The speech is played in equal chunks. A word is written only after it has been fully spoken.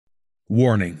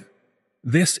Warning: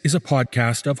 this is a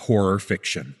podcast of horror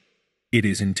fiction. It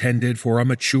is intended for a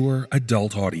mature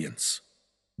adult audience.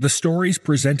 The stories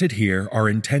presented here are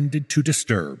intended to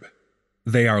disturb.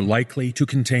 They are likely to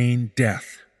contain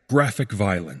death, graphic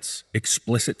violence,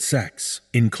 explicit sex,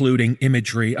 including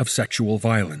imagery of sexual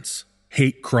violence,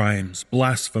 hate crimes,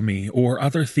 blasphemy, or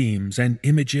other themes and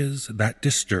images that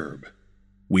disturb.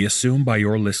 We assume by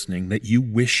your listening that you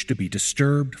wish to be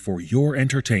disturbed for your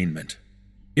entertainment.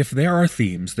 If there are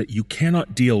themes that you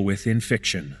cannot deal with in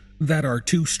fiction that are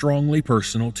too strongly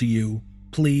personal to you,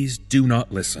 please do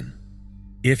not listen.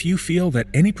 If you feel that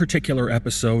any particular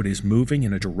episode is moving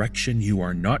in a direction you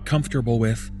are not comfortable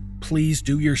with, please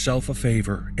do yourself a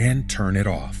favor and turn it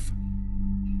off.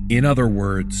 In other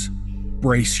words,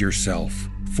 brace yourself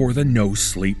for the No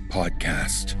Sleep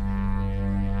podcast.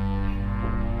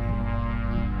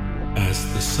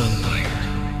 As the sunlight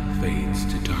fades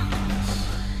to darkness,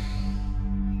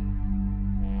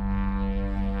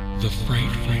 the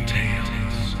frightful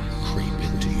tales creep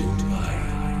into your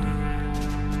mind.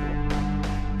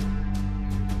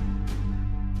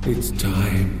 It's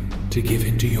time to give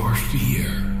into your fear,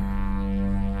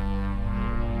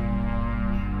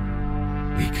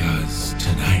 because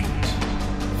tonight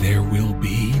there will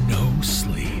be no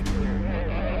sleep.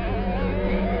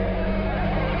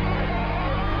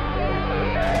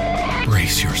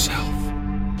 Brace yourself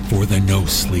for the No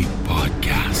Sleep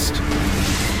podcast.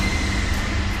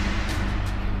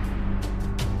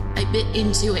 I bit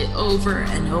into it over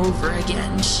and over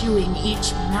again, chewing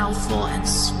each mouthful and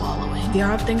swallowing. The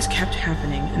odd things kept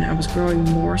happening, and I was growing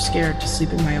more scared to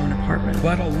sleep in my own apartment.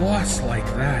 But a loss like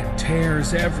that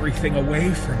tears everything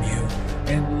away from you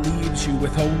and leaves you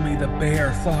with only the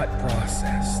bare thought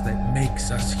process that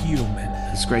makes us human.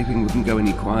 The scraping wouldn't go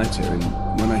any quieter, and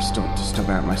when I stopped to stub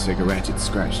out my cigarette, it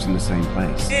scratched in the same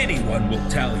place. Anyone will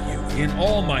tell you, in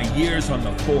all my years on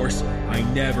the force, I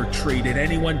never treated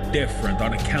anyone different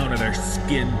on account of their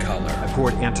skin color. I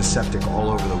poured antiseptic all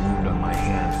over the wound on my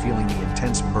hand, feeling the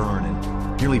intense burn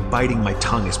and nearly biting my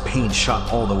tongue as pain shot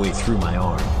all the way through my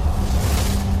arm.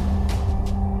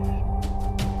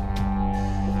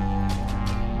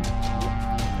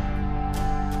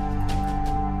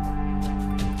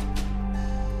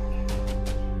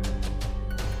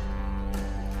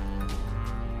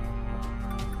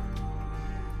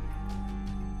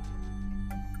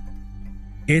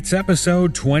 It's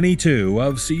episode 22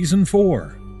 of Season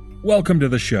 4. Welcome to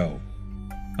the show.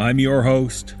 I'm your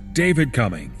host, David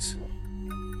Cummings.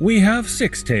 We have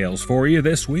 6 tales for you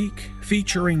this week,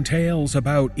 featuring tales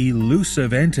about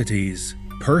elusive entities,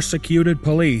 persecuted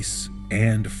police,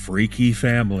 and freaky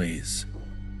families.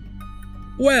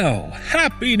 Well,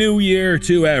 Happy New Year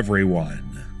to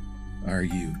everyone. Are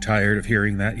you tired of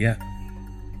hearing that yet?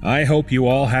 I hope you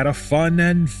all had a fun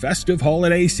and festive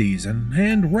holiday season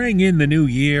and rang in the new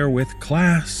year with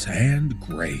class and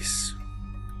grace.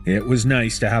 It was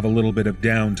nice to have a little bit of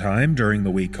downtime during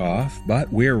the week off,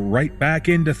 but we're right back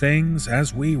into things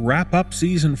as we wrap up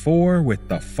Season 4 with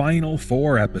the final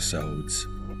 4 episodes.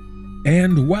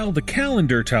 And while the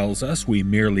calendar tells us we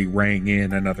merely rang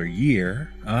in another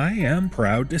year, I am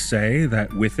proud to say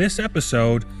that with this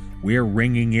episode, we're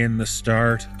ringing in the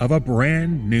start of a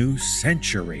brand new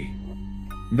century.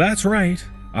 That's right,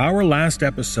 our last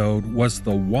episode was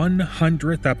the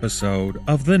 100th episode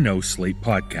of the No Sleep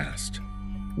podcast.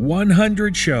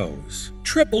 100 shows,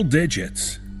 triple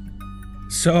digits.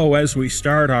 So as we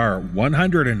start our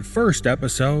 101st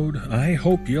episode, I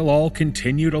hope you'll all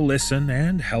continue to listen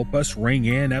and help us ring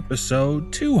in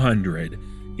episode 200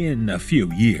 in a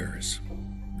few years.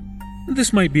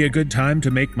 This might be a good time to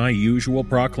make my usual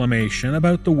proclamation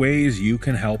about the ways you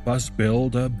can help us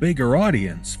build a bigger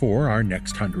audience for our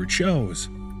next 100 shows.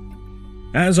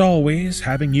 As always,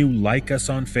 having you like us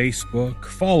on Facebook,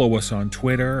 follow us on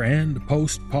Twitter, and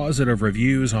post positive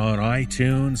reviews on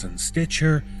iTunes and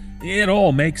Stitcher, it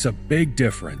all makes a big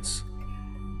difference.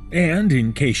 And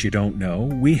in case you don't know,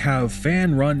 we have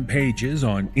fan-run pages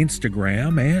on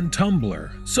Instagram and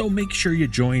Tumblr, so make sure you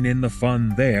join in the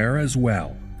fun there as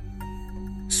well.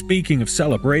 Speaking of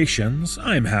celebrations,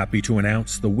 I'm happy to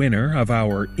announce the winner of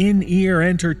our in-ear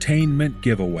entertainment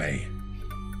giveaway.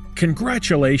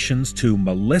 Congratulations to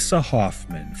Melissa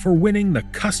Hoffman for winning the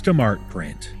custom art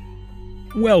print.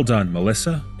 Well done,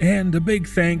 Melissa, and a big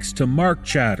thanks to Mark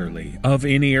Chatterley of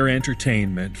In-Ear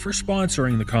Entertainment for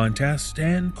sponsoring the contest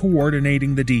and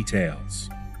coordinating the details.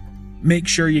 Make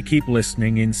sure you keep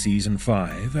listening in Season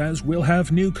 5, as we'll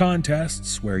have new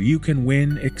contests where you can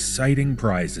win exciting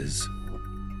prizes.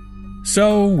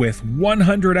 So, with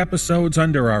 100 episodes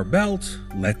under our belt,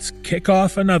 let's kick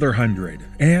off another 100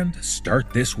 and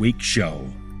start this week's show.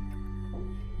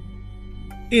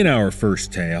 In our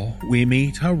first tale, we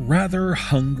meet a rather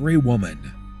hungry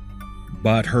woman.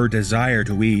 But her desire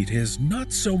to eat is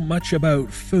not so much about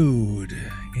food,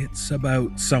 it's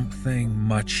about something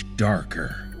much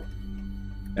darker.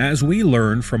 As we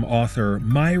learn from author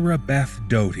Myra Beth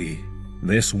Doty,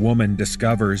 this woman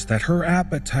discovers that her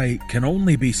appetite can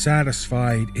only be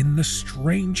satisfied in the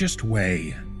strangest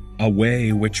way, a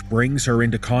way which brings her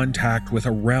into contact with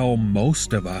a realm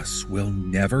most of us will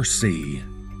never see.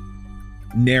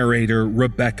 Narrator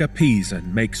Rebecca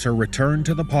Peason makes her return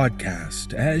to the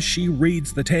podcast as she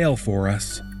reads the tale for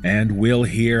us, and we'll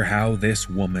hear how this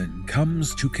woman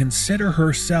comes to consider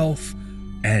herself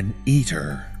an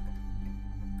eater.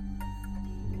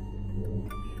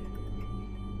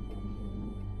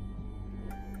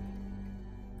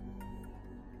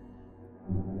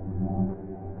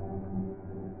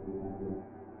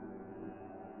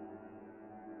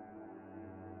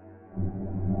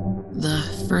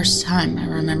 The first time I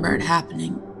remember it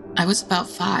happening, I was about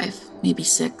 5, maybe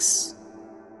 6.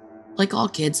 Like all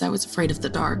kids, I was afraid of the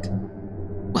dark.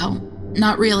 Well,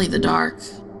 not really the dark.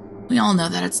 We all know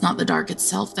that it's not the dark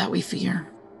itself that we fear,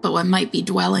 but what might be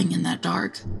dwelling in that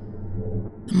dark.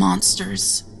 The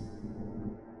monsters.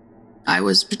 I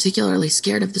was particularly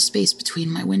scared of the space between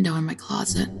my window and my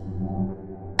closet.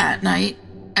 At night,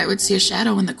 I would see a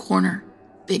shadow in the corner,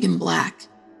 big and black,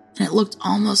 and it looked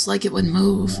almost like it would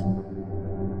move.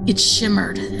 It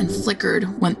shimmered and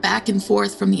flickered, went back and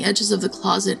forth from the edges of the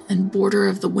closet and border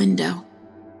of the window.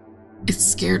 It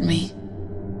scared me.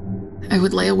 I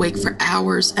would lay awake for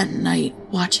hours at night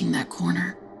watching that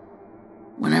corner.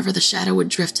 Whenever the shadow would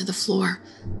drift to the floor,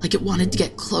 like it wanted to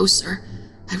get closer,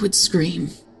 I would scream.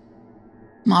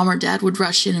 Mom or Dad would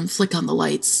rush in and flick on the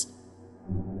lights.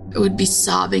 I would be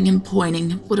sobbing and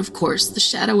pointing, but of course, the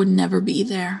shadow would never be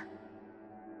there.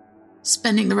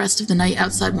 Spending the rest of the night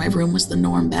outside my room was the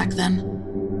norm back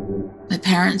then. My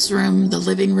parents' room, the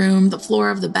living room, the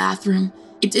floor of the bathroom,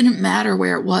 it didn't matter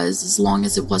where it was as long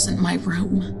as it wasn't my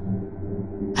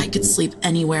room. I could sleep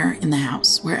anywhere in the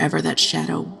house, wherever that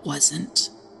shadow wasn't.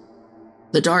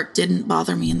 The dark didn't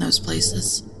bother me in those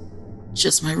places.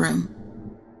 Just my room.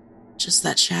 Just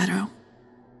that shadow.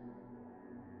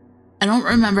 I don't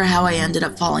remember how I ended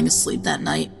up falling asleep that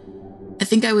night. I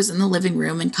think I was in the living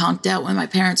room and conked out when my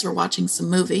parents were watching some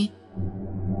movie.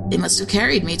 They must have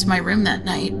carried me to my room that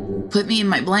night, put me in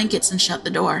my blankets and shut the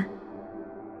door.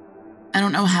 I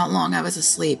don't know how long I was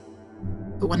asleep,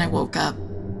 but when I woke up,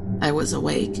 I was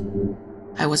awake.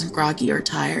 I wasn't groggy or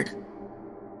tired.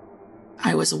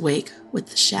 I was awake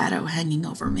with the shadow hanging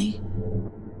over me.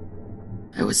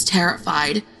 I was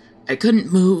terrified. I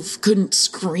couldn't move, couldn't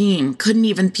scream, couldn't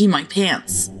even pee my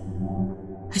pants.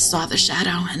 I saw the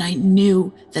shadow and I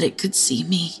knew that it could see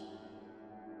me.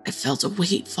 I felt a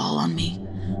weight fall on me.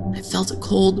 I felt a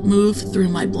cold move through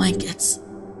my blankets.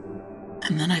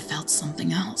 And then I felt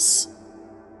something else.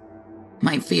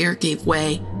 My fear gave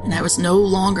way and I was no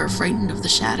longer frightened of the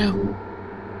shadow.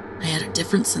 I had a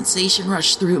different sensation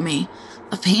rush through me,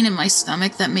 a pain in my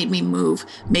stomach that made me move,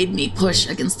 made me push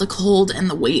against the cold and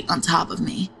the weight on top of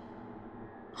me.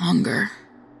 Hunger.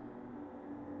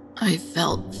 I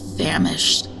felt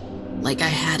famished, like I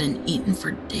hadn't eaten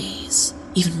for days,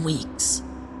 even weeks.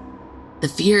 The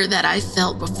fear that I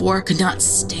felt before could not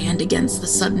stand against the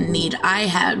sudden need I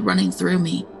had running through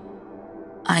me.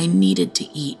 I needed to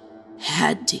eat,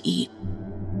 had to eat.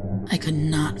 I could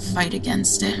not fight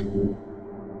against it.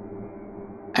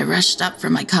 I rushed up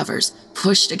from my covers,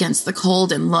 pushed against the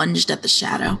cold, and lunged at the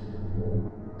shadow.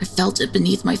 I felt it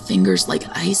beneath my fingers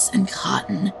like ice and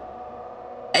cotton.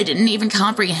 I didn't even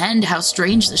comprehend how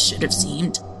strange this should have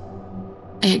seemed.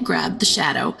 I had grabbed the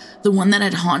shadow, the one that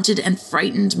had haunted and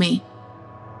frightened me.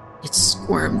 It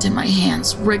squirmed in my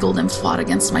hands, wriggled and fought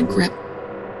against my grip.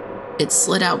 It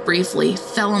slid out briefly,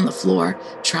 fell on the floor,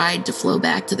 tried to flow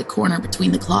back to the corner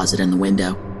between the closet and the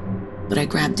window. But I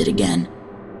grabbed it again,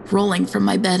 rolling from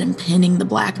my bed and pinning the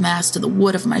black mass to the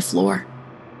wood of my floor.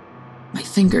 My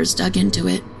fingers dug into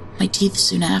it, my teeth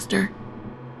soon after.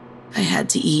 I had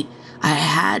to eat. I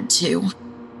had to.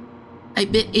 I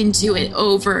bit into it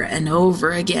over and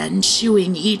over again,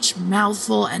 chewing each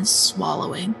mouthful and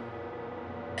swallowing.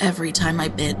 Every time I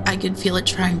bit, I could feel it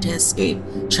trying to escape,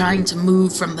 trying to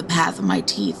move from the path of my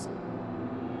teeth.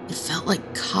 It felt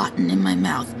like cotton in my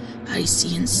mouth,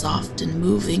 icy and soft and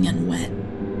moving and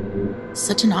wet.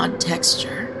 Such an odd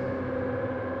texture.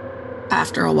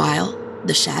 After a while,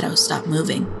 the shadow stopped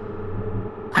moving.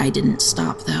 I didn't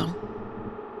stop, though.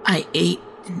 I ate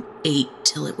and ate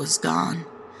till it was gone,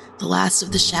 the last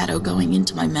of the shadow going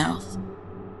into my mouth.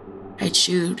 I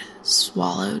chewed,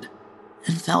 swallowed,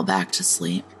 and fell back to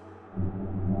sleep.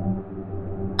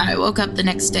 I woke up the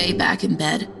next day back in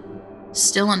bed,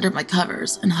 still under my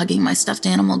covers and hugging my stuffed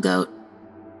animal goat.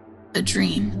 A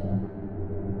dream.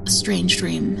 A strange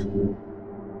dream.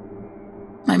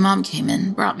 My mom came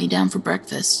in, brought me down for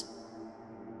breakfast.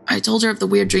 I told her of the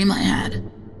weird dream I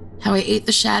had, how I ate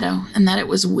the shadow and that it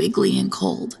was wiggly and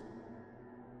cold.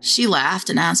 She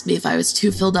laughed and asked me if I was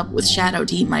too filled up with shadow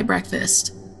to eat my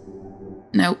breakfast.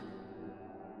 Nope.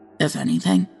 If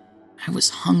anything, I was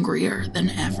hungrier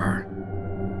than ever.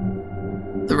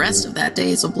 The rest of that day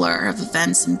is a blur of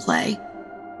events and play,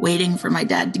 waiting for my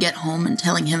dad to get home and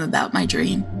telling him about my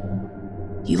dream.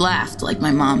 He laughed like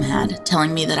my mom had,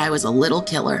 telling me that I was a little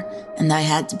killer and I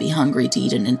had to be hungry to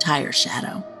eat an entire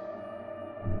shadow.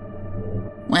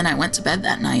 When I went to bed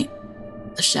that night,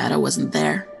 the shadow wasn't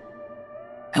there.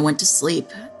 I went to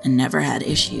sleep and never had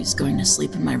issues going to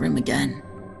sleep in my room again.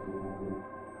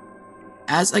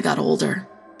 As I got older,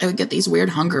 I would get these weird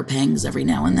hunger pangs every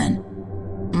now and then,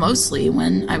 mostly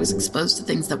when I was exposed to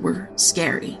things that were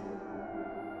scary.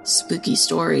 Spooky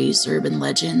stories, urban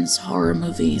legends, horror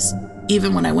movies,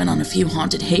 even when I went on a few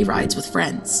haunted hay rides with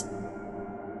friends.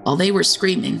 While they were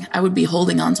screaming, I would be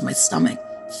holding onto my stomach,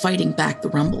 fighting back the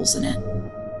rumbles in it.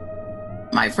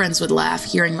 My friends would laugh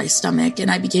hearing my stomach,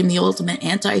 and I became the ultimate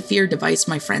anti-fear device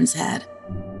my friends had.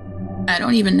 I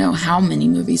don't even know how many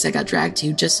movies I got dragged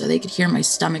to just so they could hear my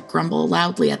stomach grumble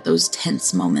loudly at those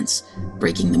tense moments,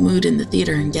 breaking the mood in the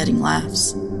theater and getting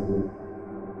laughs.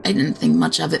 I didn't think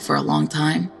much of it for a long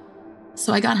time,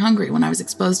 so I got hungry when I was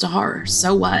exposed to horror,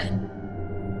 so what?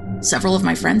 Several of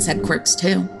my friends had quirks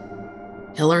too.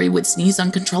 Hillary would sneeze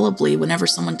uncontrollably whenever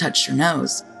someone touched her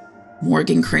nose.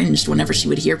 Morgan cringed whenever she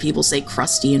would hear people say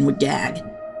crusty and would gag.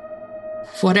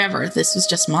 Whatever, this was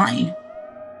just mine.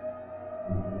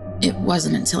 It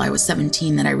wasn't until I was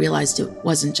 17 that I realized it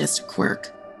wasn't just a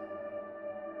quirk.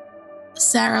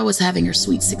 Sarah was having her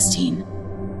sweet 16.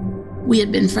 We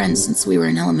had been friends since we were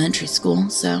in elementary school,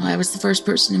 so I was the first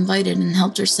person invited and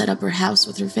helped her set up her house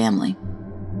with her family.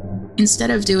 Instead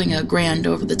of doing a grand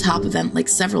over-the-top event like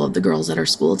several of the girls at our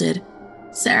school did,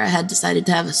 Sarah had decided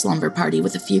to have a slumber party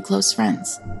with a few close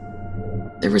friends.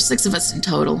 There were 6 of us in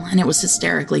total, and it was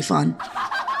hysterically fun.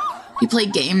 We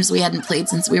played games we hadn't played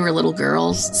since we were little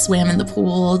girls, swam in the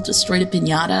pool, destroyed a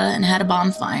piñata, and had a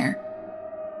bonfire.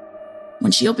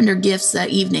 When she opened her gifts that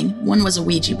evening, one was a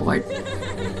Ouija board.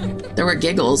 There were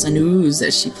giggles and oohs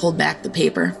as she pulled back the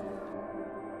paper.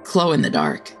 Glow in the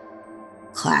dark.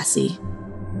 Classy.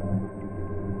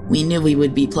 We knew we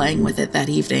would be playing with it that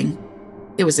evening.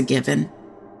 It was a given.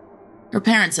 Her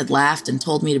parents had laughed and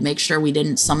told me to make sure we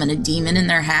didn't summon a demon in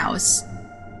their house.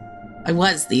 I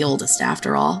was the oldest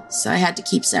after all, so I had to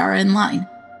keep Sarah in line.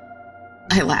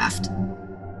 I laughed.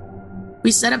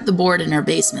 We set up the board in her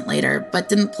basement later, but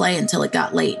didn't play until it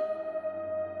got late.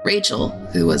 Rachel,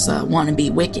 who was a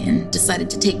wannabe Wiccan, decided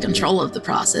to take control of the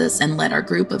process and led our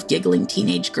group of giggling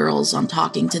teenage girls on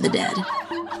talking to the dead.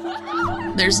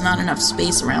 There's not enough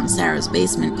space around Sarah's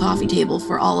basement coffee table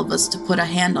for all of us to put a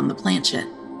hand on the planchette,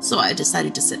 so I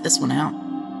decided to sit this one out.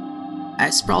 I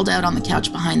sprawled out on the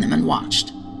couch behind them and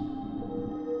watched.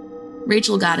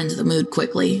 Rachel got into the mood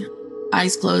quickly,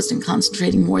 eyes closed and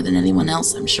concentrating more than anyone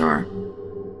else, I'm sure.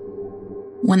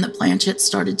 When the planchette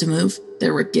started to move,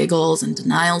 there were giggles and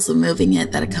denials of moving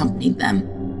it that accompanied them.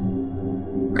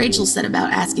 Rachel set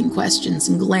about asking questions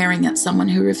and glaring at someone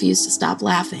who refused to stop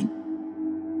laughing.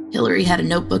 Hillary had a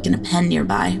notebook and a pen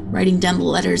nearby, writing down the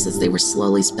letters as they were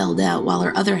slowly spelled out while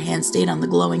her other hand stayed on the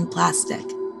glowing plastic.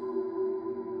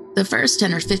 The first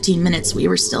 10 or 15 minutes we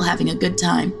were still having a good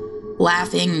time,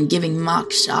 laughing and giving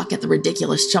mock shock at the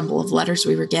ridiculous jumble of letters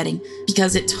we were getting,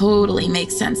 because it totally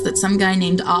makes sense that some guy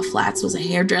named Offlats was a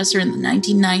hairdresser in the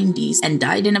 1990s and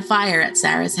died in a fire at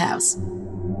Sarah's house.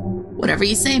 Whatever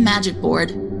you say, magic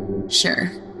board.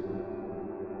 Sure.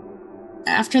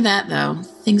 After that, though,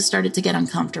 things started to get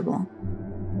uncomfortable.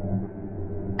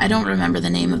 I don't remember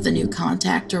the name of the new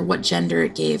contact or what gender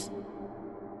it gave,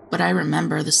 but I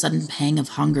remember the sudden pang of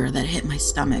hunger that hit my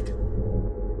stomach.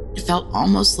 It felt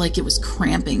almost like it was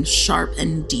cramping sharp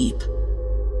and deep.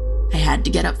 I had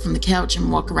to get up from the couch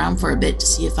and walk around for a bit to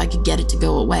see if I could get it to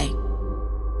go away.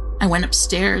 I went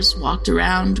upstairs, walked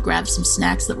around, grabbed some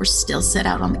snacks that were still set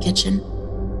out on the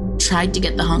kitchen, tried to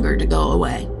get the hunger to go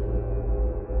away.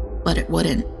 But it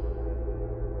wouldn't.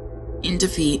 In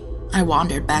defeat, I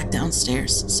wandered back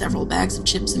downstairs, several bags of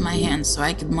chips in my hands so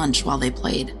I could munch while they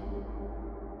played.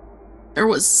 There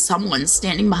was someone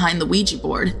standing behind the Ouija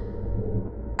board.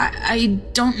 I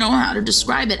don't know how to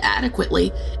describe it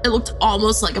adequately. It looked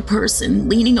almost like a person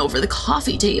leaning over the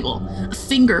coffee table, a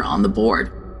finger on the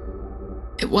board.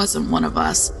 It wasn't one of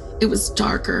us. It was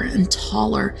darker and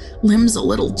taller, limbs a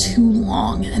little too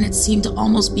long, and it seemed to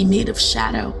almost be made of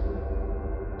shadow.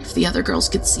 If the other girls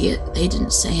could see it, they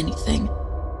didn't say anything.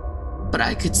 But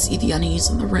I could see the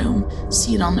unease in the room,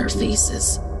 see it on their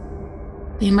faces.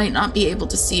 They might not be able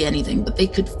to see anything, but they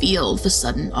could feel the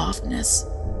sudden offness.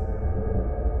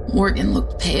 Morgan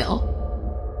looked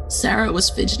pale. Sarah was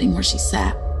fidgeting where she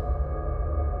sat.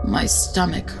 My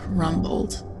stomach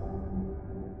rumbled.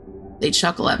 They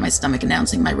chuckle at my stomach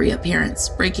announcing my reappearance,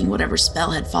 breaking whatever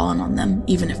spell had fallen on them,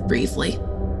 even if briefly.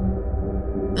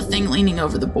 The thing leaning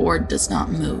over the board does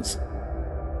not move.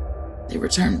 They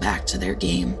return back to their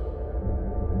game.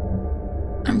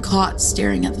 I'm caught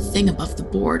staring at the thing above the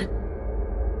board.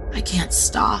 I can't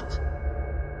stop.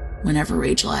 Whenever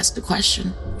Rachel asked a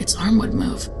question, its arm would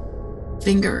move,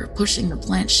 finger pushing the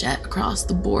planchette across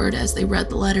the board as they read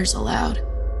the letters aloud.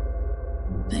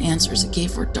 The answers it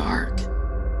gave were dark.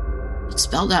 It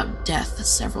spelled out death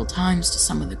several times to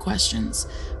some of the questions,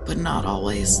 but not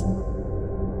always.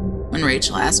 When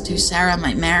Rachel asked who Sarah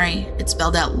might marry, it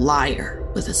spelled out liar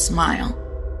with a smile.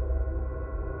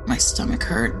 My stomach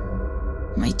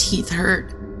hurt. My teeth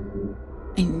hurt.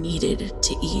 I needed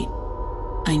to eat.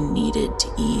 I needed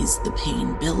to ease the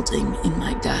pain building in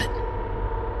my gut.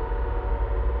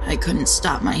 I couldn't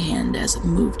stop my hand as it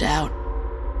moved out.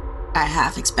 I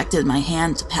half expected my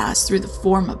hand to pass through the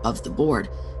form above the board,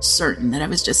 certain that I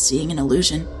was just seeing an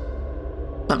illusion.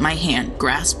 But my hand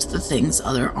grasped the thing's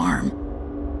other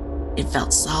arm. It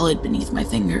felt solid beneath my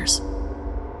fingers.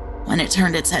 When it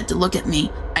turned its head to look at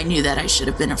me, I knew that I should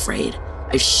have been afraid.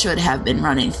 I should have been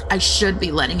running. I should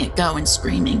be letting it go and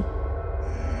screaming.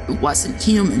 It wasn't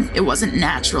human. It wasn't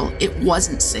natural. It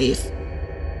wasn't safe.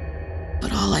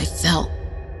 But all I felt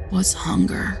was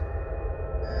hunger.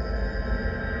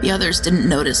 The others didn't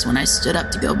notice when I stood up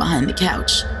to go behind the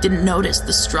couch, didn't notice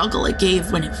the struggle it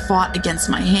gave when it fought against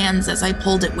my hands as I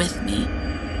pulled it with me.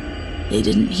 They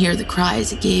didn't hear the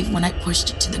cries it gave when I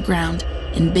pushed it to the ground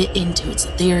and bit into its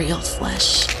ethereal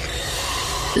flesh.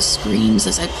 The screams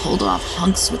as I pulled off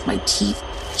hunks with my teeth,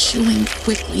 chewing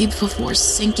quickly before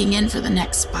sinking in for the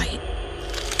next bite.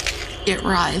 It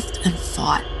writhed and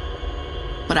fought,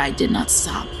 but I did not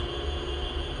stop.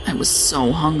 I was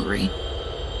so hungry.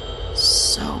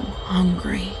 So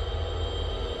hungry.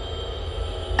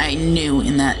 I knew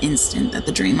in that instant that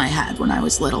the dream I had when I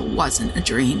was little wasn't a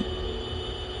dream.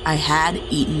 I had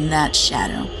eaten that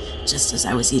shadow just as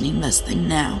I was eating this thing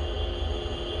now.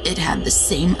 It had the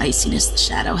same iciness the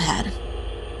shadow had,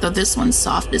 though this one's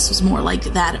softness was more like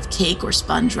that of cake or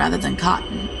sponge rather than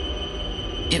cotton.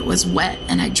 It was wet,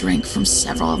 and I drank from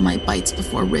several of my bites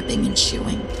before ripping and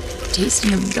chewing,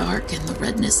 tasting of dark and the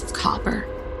redness of copper.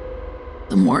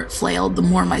 The more it flailed, the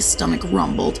more my stomach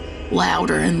rumbled,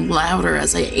 louder and louder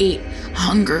as I ate,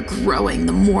 hunger growing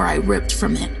the more I ripped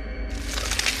from it.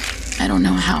 I don't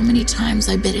know how many times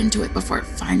I bit into it before it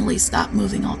finally stopped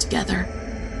moving altogether.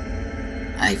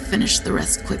 I finished the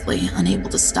rest quickly, unable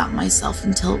to stop myself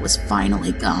until it was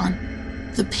finally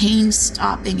gone, the pain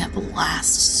stopping at the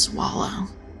last swallow.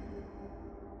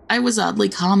 I was oddly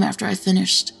calm after I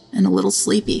finished, and a little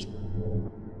sleepy.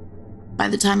 By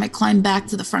the time I climbed back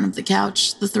to the front of the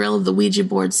couch, the thrill of the Ouija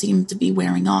board seemed to be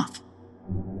wearing off.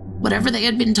 Whatever they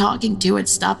had been talking to had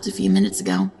stopped a few minutes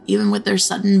ago, even with their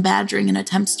sudden badgering and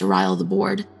attempts to rile the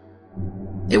board.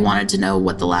 They wanted to know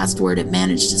what the last word it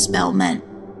managed to spell meant.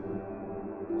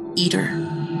 Eater.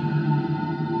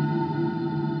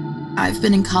 I've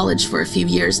been in college for a few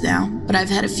years now, but I've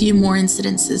had a few more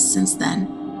incidences since then.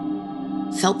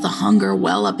 Felt the hunger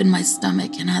well up in my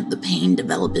stomach and had the pain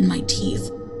develop in my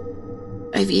teeth.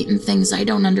 I've eaten things I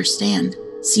don't understand,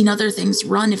 seen other things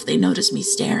run if they notice me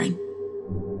staring.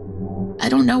 I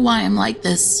don't know why I'm like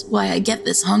this, why I get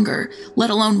this hunger, let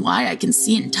alone why I can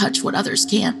see and touch what others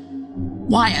can't,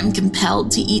 why I'm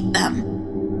compelled to eat them.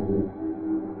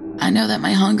 I know that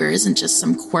my hunger isn't just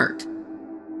some quirk.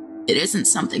 It isn't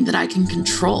something that I can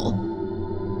control,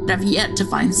 but I've yet to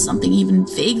find something even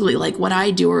vaguely like what I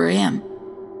do or am.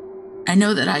 I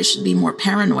know that I should be more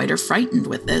paranoid or frightened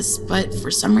with this, but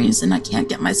for some reason I can't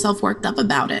get myself worked up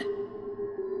about it.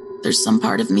 There's some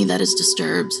part of me that is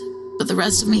disturbed, but the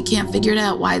rest of me can't figure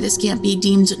out why this can't be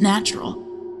deemed natural,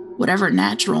 whatever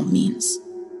natural means.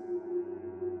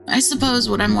 I suppose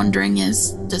what I'm wondering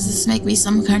is, does this make me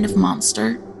some kind of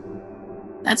monster?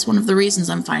 That's one of the reasons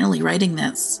I'm finally writing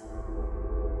this.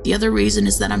 The other reason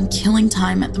is that I'm killing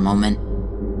time at the moment.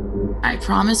 I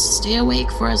promised to stay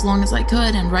awake for as long as I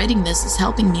could, and writing this is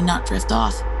helping me not drift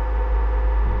off.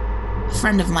 A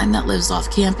friend of mine that lives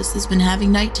off campus has been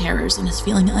having night terrors and is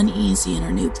feeling uneasy in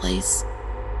her new place.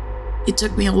 It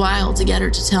took me a while to get her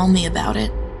to tell me about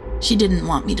it, She didn't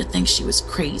want me to think she was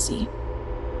crazy.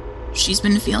 She's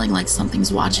been feeling like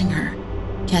something's watching her,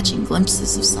 catching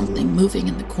glimpses of something moving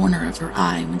in the corner of her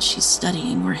eye when she's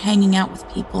studying or hanging out with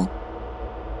people.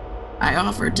 I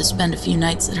offered to spend a few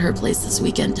nights at her place this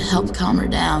weekend to help calm her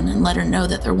down and let her know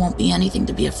that there won't be anything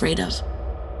to be afraid of.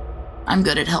 I'm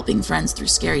good at helping friends through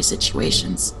scary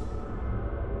situations.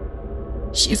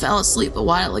 She fell asleep a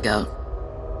while ago,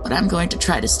 but I'm going to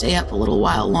try to stay up a little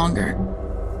while longer.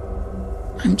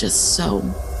 I'm just so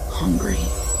hungry.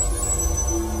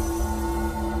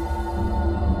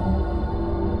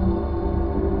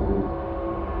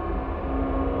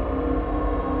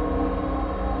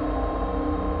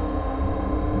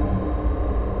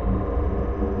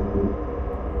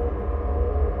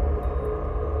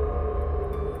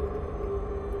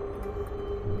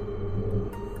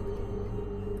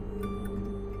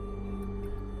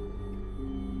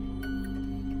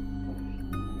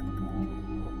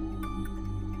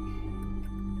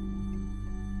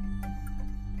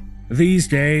 These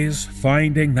days,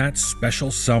 finding that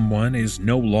special someone is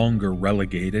no longer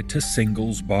relegated to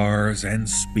singles bars and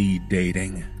speed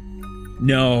dating.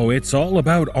 No, it's all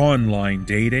about online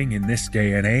dating in this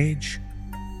day and age.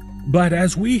 But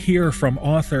as we hear from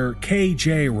author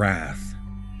K.J. Rath,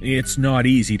 it's not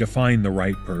easy to find the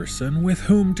right person with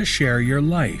whom to share your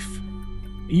life.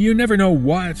 You never know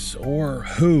what or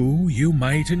who you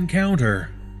might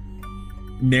encounter.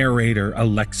 Narrator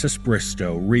Alexis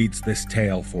Bristow reads this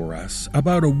tale for us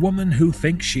about a woman who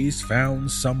thinks she's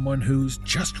found someone who's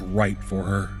just right for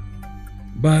her.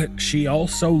 But she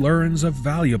also learns a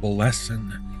valuable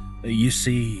lesson. You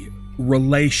see,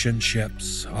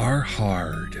 relationships are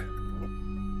hard.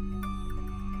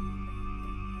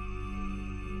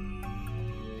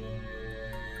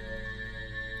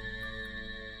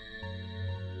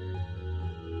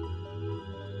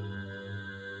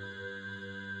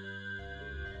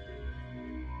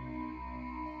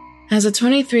 As a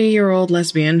 23-year-old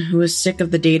lesbian who was sick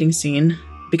of the dating scene,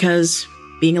 because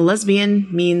being a lesbian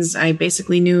means I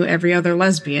basically knew every other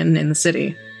lesbian in the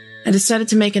city, I decided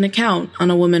to make an account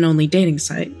on a women-only dating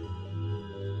site.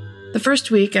 The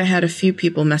first week, I had a few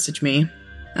people message me.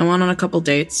 I went on a couple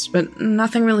dates, but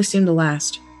nothing really seemed to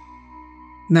last.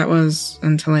 That was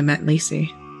until I met Lacey.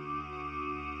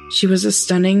 She was a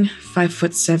stunning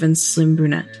 5'7" slim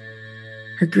brunette.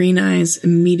 Her green eyes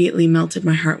immediately melted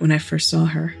my heart when I first saw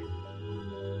her.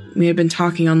 We had been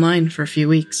talking online for a few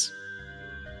weeks.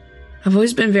 I've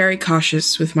always been very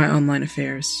cautious with my online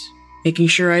affairs, making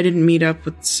sure I didn't meet up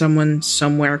with someone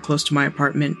somewhere close to my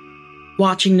apartment,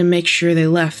 watching to make sure they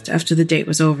left after the date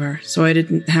was over so I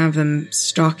didn't have them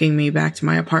stalking me back to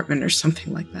my apartment or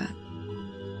something like that.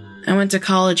 I went to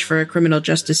college for a criminal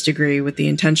justice degree with the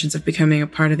intentions of becoming a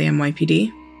part of the NYPD,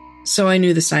 so I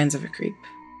knew the signs of a creep.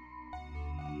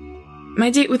 My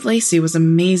date with Lacey was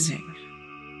amazing.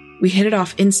 We hit it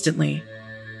off instantly,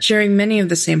 sharing many of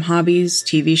the same hobbies,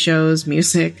 TV shows,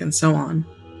 music, and so on.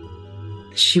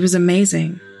 She was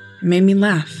amazing. It made me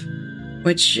laugh,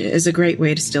 which is a great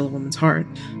way to steal a woman's heart.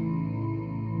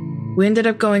 We ended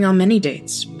up going on many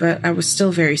dates, but I was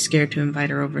still very scared to invite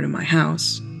her over to my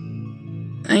house.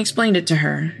 I explained it to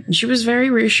her, and she was very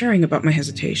reassuring about my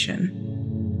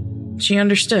hesitation. She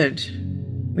understood.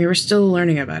 We were still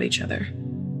learning about each other.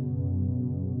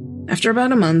 After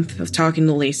about a month of talking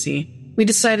to Lacey, we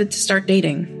decided to start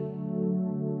dating.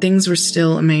 Things were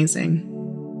still amazing.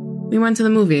 We went to the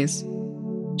movies.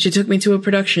 She took me to a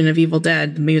production of Evil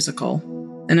Dead, the musical,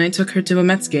 and I took her to a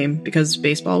Mets game because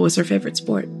baseball was her favorite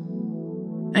sport.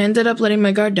 I ended up letting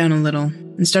my guard down a little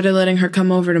and started letting her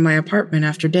come over to my apartment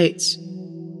after dates.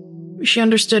 She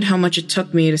understood how much it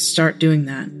took me to start doing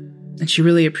that, and she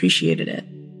really appreciated it.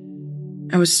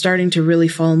 I was starting to really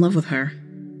fall in love with her,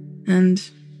 and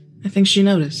I think she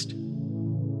noticed.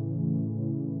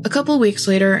 A couple weeks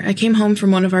later, I came home from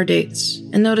one of our dates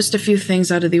and noticed a few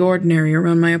things out of the ordinary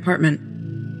around my apartment.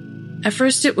 At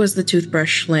first, it was the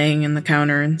toothbrush laying in the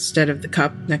counter instead of the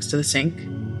cup next to the sink,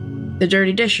 the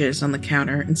dirty dishes on the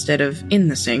counter instead of in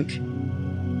the sink.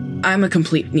 I'm a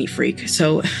complete neat freak,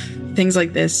 so things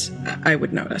like this I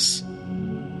would notice.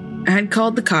 I had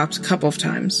called the cops a couple of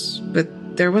times, but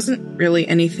there wasn't really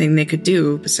anything they could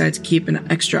do besides keep an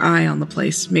extra eye on the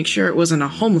place, make sure it wasn't a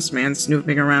homeless man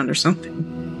snooping around or something.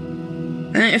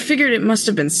 I figured it must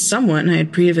have been someone I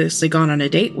had previously gone on a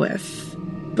date with,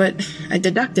 but I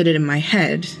deducted it in my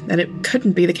head that it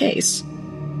couldn't be the case.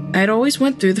 I had always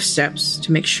went through the steps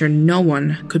to make sure no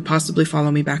one could possibly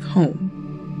follow me back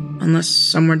home, unless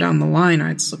somewhere down the line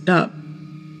I'd slipped up.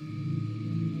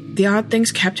 The odd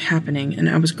things kept happening, and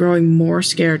I was growing more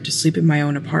scared to sleep in my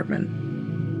own apartment.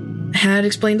 I had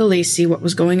explained to Lacey what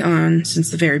was going on since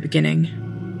the very beginning.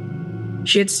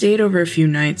 She had stayed over a few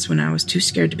nights when I was too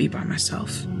scared to be by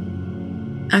myself.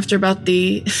 After about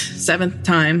the 7th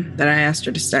time that I asked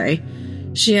her to stay,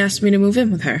 she asked me to move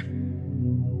in with her.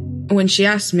 When she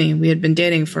asked me, we had been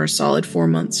dating for a solid 4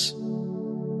 months.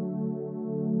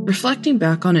 Reflecting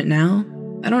back on it now,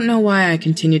 I don't know why I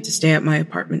continued to stay at my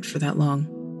apartment for that long.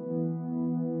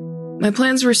 My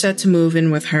plans were set to move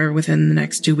in with her within the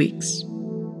next 2 weeks.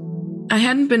 I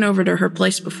hadn't been over to her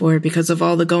place before because of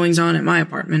all the goings-on at my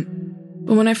apartment,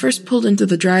 but when I first pulled into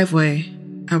the driveway,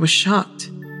 I was shocked.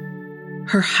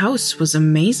 Her house was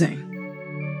amazing.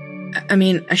 I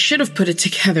mean, I should have put it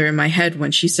together in my head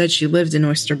when she said she lived in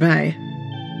Oyster Bay.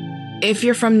 If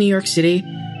you're from New York City,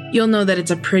 you'll know that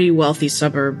it's a pretty wealthy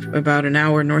suburb about an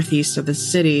hour northeast of the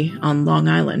city on Long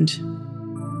Island.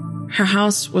 Her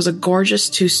house was a gorgeous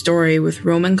 2-story with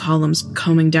Roman columns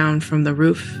coming down from the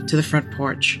roof to the front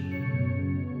porch.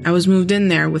 I was moved in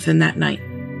there within that night.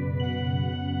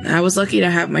 I was lucky to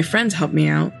have my friends help me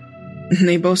out.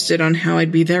 They boasted on how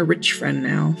I'd be their rich friend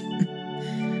now.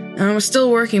 I was still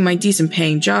working my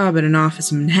decent-paying job at an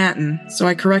office in Manhattan, so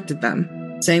I corrected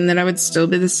them, saying that I would still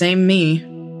be the same me.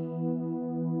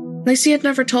 Lacey had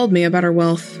never told me about her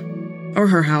wealth, or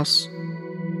her house.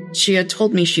 She had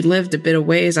told me she lived a bit of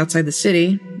ways outside the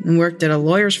city and worked at a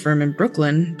lawyer's firm in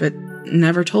Brooklyn, but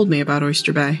never told me about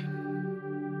Oyster Bay.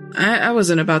 I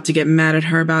wasn't about to get mad at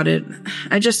her about it.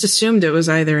 I just assumed it was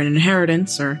either an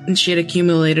inheritance or she had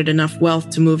accumulated enough wealth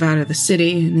to move out of the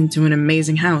city and into an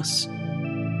amazing house.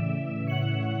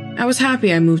 I was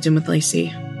happy I moved in with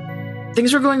Lacey.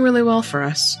 Things were going really well for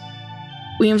us.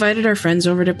 We invited our friends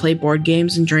over to play board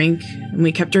games and drink, and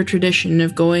we kept our tradition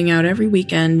of going out every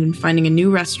weekend and finding a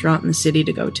new restaurant in the city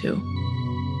to go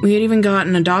to. We had even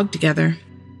gotten a dog together.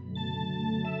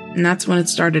 And that's when it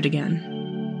started again.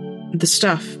 The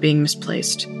stuff being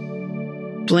misplaced.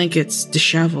 Blankets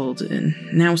disheveled, and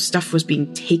now stuff was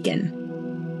being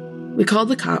taken. We called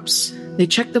the cops. They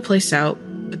checked the place out,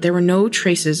 but there were no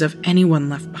traces of anyone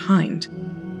left behind.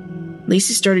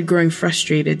 Lacey started growing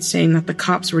frustrated, saying that the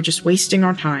cops were just wasting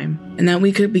our time, and that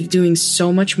we could be doing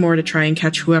so much more to try and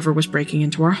catch whoever was breaking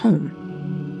into our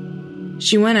home.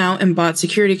 She went out and bought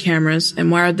security cameras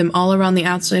and wired them all around the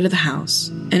outside of the house,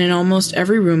 and in almost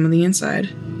every room on the inside.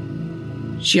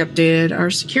 She updated our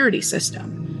security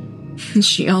system.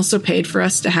 She also paid for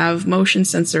us to have motion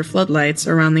sensor floodlights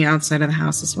around the outside of the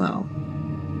house as well.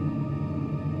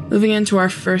 Moving into our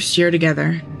first year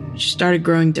together, she started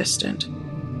growing distant.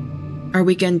 Our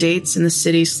weekend dates in the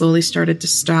city slowly started to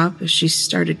stop as she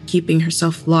started keeping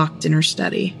herself locked in her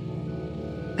study.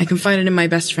 I confided in my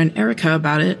best friend Erica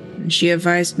about it, and she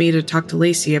advised me to talk to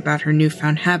Lacey about her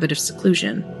newfound habit of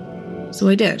seclusion. So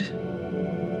I did.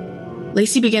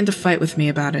 Lacey began to fight with me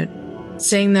about it,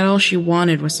 saying that all she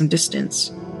wanted was some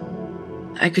distance.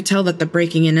 I could tell that the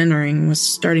breaking and entering was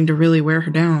starting to really wear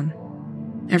her down.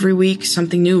 Every week,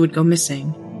 something new would go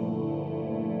missing.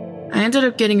 I ended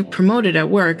up getting promoted at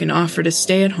work and offered a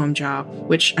stay-at-home job,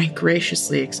 which I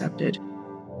graciously accepted.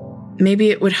 Maybe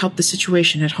it would help the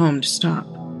situation at home to stop.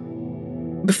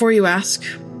 Before you ask,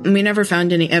 we never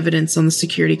found any evidence on the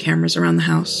security cameras around the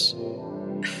house.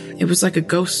 It was like a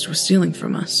ghost was stealing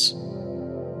from us.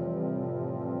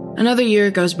 Another year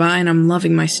goes by and I'm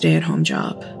loving my stay-at-home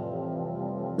job.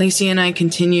 Lacey and I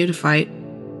continue to fight.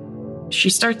 She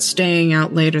starts staying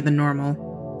out later than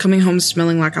normal, coming home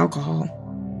smelling like alcohol.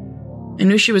 I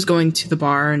knew she was going to the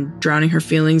bar and drowning her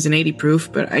feelings in 80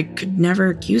 proof, but I could never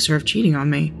accuse her of cheating on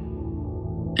me.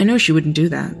 I know she wouldn't do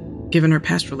that, given her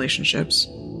past relationships.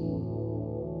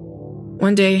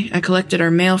 One day, I collected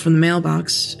our mail from the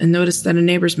mailbox and noticed that a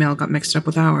neighbor's mail got mixed up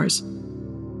with ours.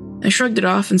 I shrugged it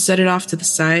off and set it off to the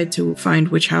side to find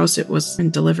which house it was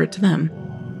and deliver it to them.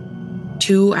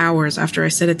 2 hours after I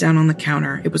set it down on the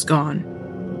counter, it was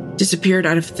gone. Disappeared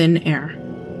out of thin air.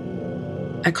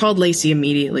 I called Lacey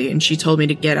immediately and she told me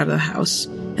to get out of the house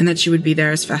and that she would be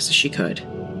there as fast as she could.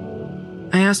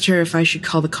 I asked her if I should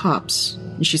call the cops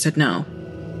and she said no.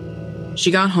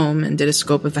 She got home and did a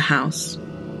scope of the house.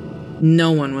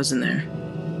 No one was in there.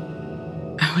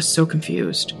 I was so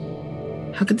confused.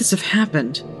 How could this have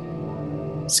happened?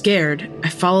 Scared, I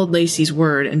followed Lacey's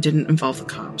word and didn't involve the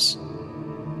cops.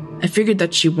 I figured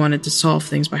that she wanted to solve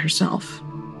things by herself.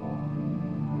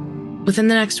 Within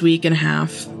the next week and a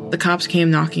half, the cops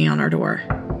came knocking on our door.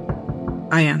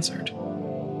 I answered.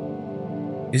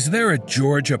 Is there a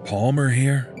Georgia Palmer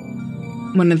here?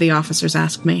 One of the officers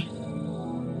asked me.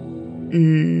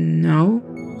 No,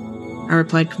 I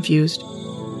replied confused.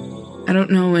 I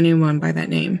don't know anyone by that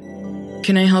name.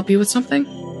 Can I help you with something?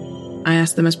 I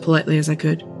asked them as politely as I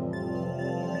could.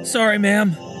 Sorry,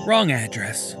 ma'am. Wrong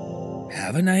address.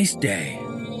 Have a nice day.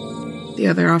 the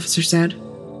other officer said.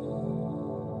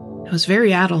 I was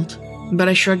very addled, but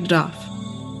I shrugged it off.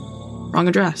 Wrong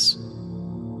address.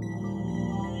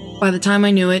 By the time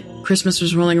I knew it, Christmas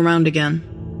was rolling around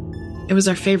again. It was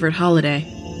our favorite holiday.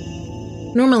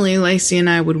 Normally, Lacey and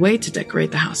I would wait to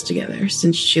decorate the house together,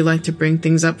 since she liked to bring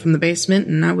things up from the basement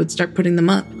and I would start putting them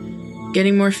up,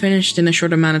 getting more finished in a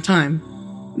short amount of time.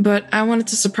 But I wanted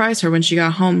to surprise her when she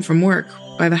got home from work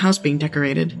by the house being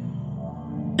decorated.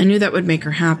 I knew that would make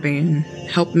her happy and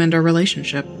help mend our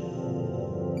relationship.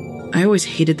 I always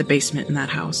hated the basement in that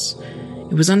house.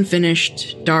 It was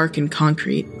unfinished, dark, and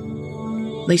concrete.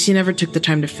 Lacey never took the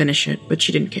time to finish it, but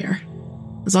she didn't care.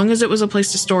 As long as it was a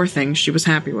place to store things, she was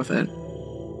happy with it.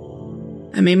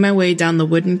 I made my way down the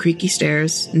wooden, creaky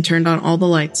stairs and turned on all the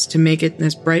lights to make it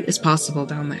as bright as possible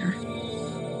down there.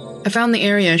 I found the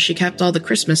area she kept all the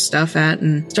Christmas stuff at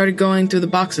and started going through the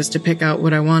boxes to pick out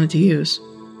what I wanted to use.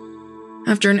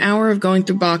 After an hour of going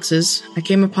through boxes, I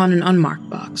came upon an unmarked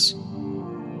box.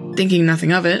 Thinking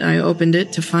nothing of it, I opened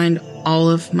it to find all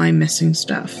of my missing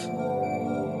stuff.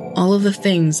 All of the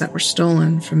things that were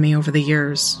stolen from me over the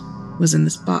years was in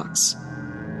this box.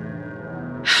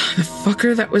 The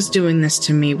fucker that was doing this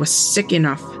to me was sick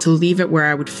enough to leave it where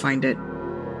I would find it.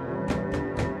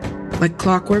 Like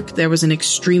clockwork, there was an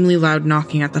extremely loud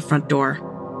knocking at the front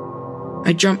door.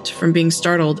 I jumped from being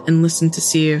startled and listened to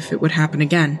see if it would happen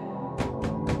again.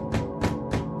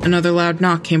 Another loud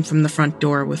knock came from the front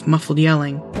door with muffled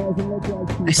yelling.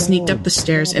 I sneaked up the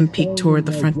stairs and peeked toward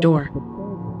the front door.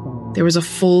 There was a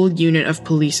full unit of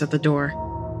police at the door.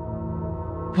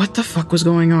 What the fuck was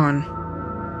going on?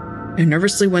 I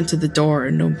nervously went to the door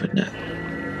and opened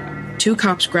it. 2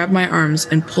 cops grabbed my arms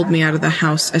and pulled me out of the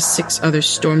house as 6 others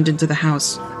stormed into the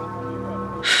house.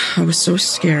 I was so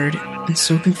scared and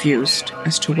so confused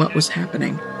as to what was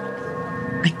happening.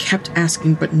 I kept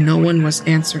asking, but no one was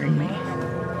answering me.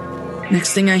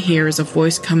 Next thing I hear is a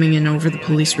voice coming in over the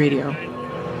police radio.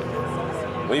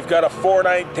 We've got a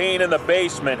 419 in the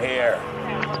basement here.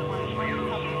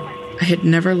 I had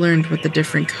never learned what the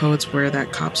different codes were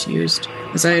that cops used,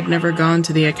 as I had never gone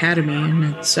to the academy and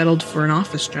had settled for an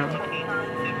office job.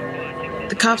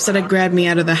 The cops that had grabbed me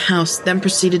out of the house then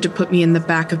proceeded to put me in the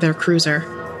back of their cruiser.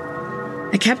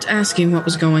 I kept asking what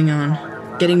was going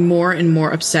on, getting more and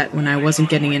more upset when I wasn't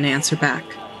getting an answer back.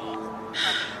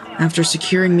 After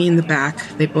securing me in the back,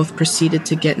 they both proceeded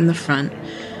to get in the front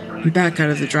and back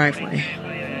out of the driveway.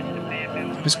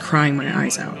 I was crying my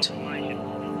eyes out.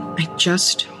 I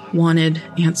just wanted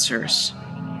answers.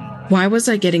 Why was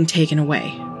I getting taken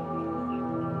away?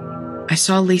 I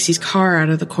saw Lacey's car out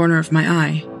of the corner of my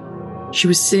eye. She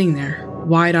was sitting there,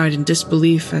 wide-eyed in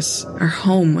disbelief as our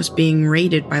home was being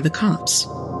raided by the cops.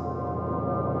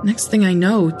 Next thing I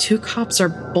know, 2 cops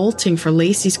are bolting for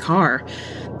Lacey's car.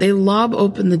 They lob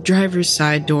open the driver's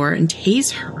side door and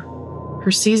tase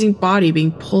her seizing body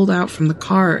being pulled out from the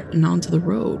car and onto the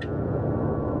road.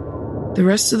 The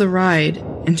rest of the ride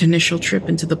and initial trip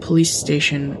into the police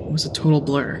station was a total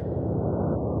blur.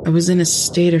 I was in a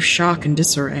state of shock and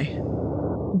disarray.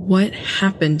 What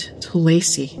happened to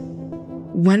Lacey?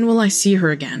 When will I see her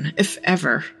again, if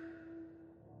ever?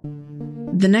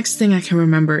 The next thing I can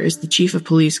remember is the chief of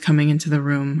police coming into the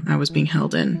room I was being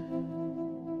held in.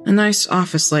 A nice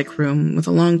office-like room with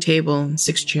a long table and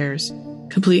 6 chairs,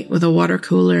 complete with a water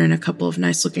cooler and a couple of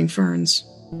nice-looking ferns.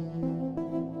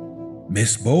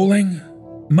 Miss Bowling,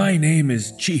 my name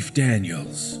is Chief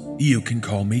Daniels. You can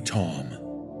call me Tom.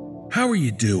 How are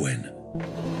you doing?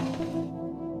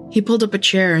 He pulled up a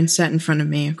chair and sat in front of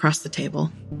me across the table.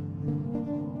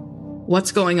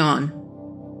 What's going on?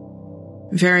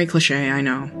 Very cliché, I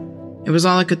know. It was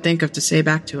all I could think of to say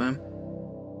back to him.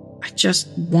 I just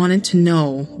wanted to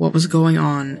know what was going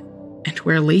on and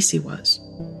where Lacey was.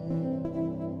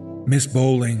 Miss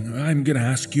Bowling, I'm gonna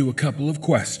ask you a couple of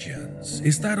questions.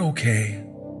 Is that okay?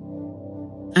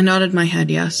 I nodded my head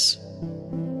yes.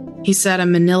 He sat a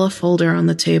manila folder on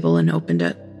the table and opened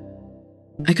it.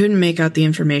 I couldn't make out the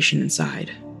information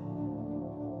inside.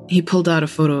 He pulled out a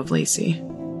photo of Lacey.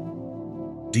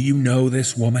 Do you know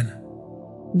this woman?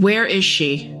 Where is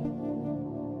she?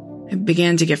 I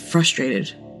began to get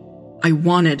frustrated. I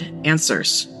wanted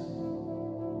answers.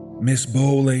 Miss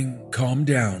Bowling, calm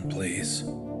down, please.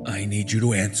 I need you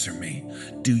to answer me.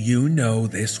 Do you know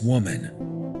this woman?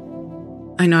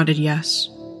 I nodded yes.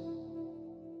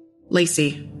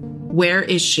 Lacey, where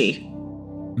is she?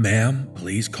 Ma'am,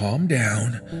 please calm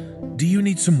down. Do you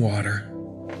need some water?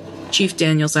 Chief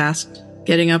Daniels asked,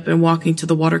 getting up and walking to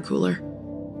the water cooler.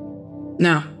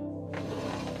 No.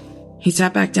 He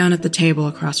sat back down at the table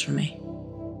across from me.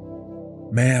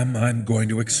 Ma'am, I'm going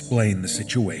to explain the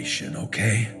situation,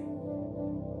 okay?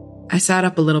 I sat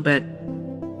up a little bit.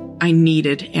 I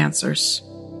needed answers.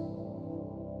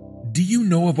 Do you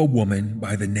know of a woman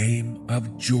by the name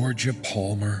of Georgia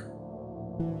Palmer?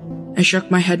 I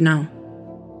shook my head no.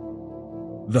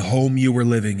 The home you were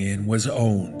living in was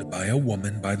owned by a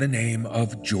woman by the name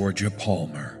of Georgia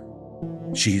Palmer.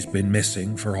 She's been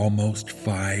missing for almost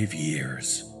 5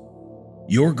 years.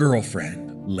 Your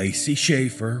girlfriend, Lacey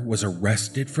Schaefer, was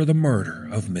arrested for the murder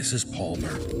of Mrs.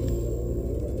 Palmer.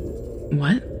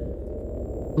 What?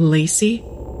 Lacey?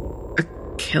 A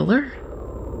killer?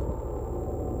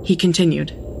 He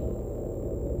continued.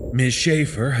 Ms.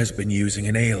 Schaefer has been using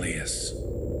an alias.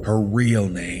 Her real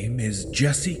name is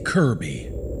Jessie Kirby.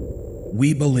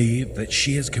 We believe that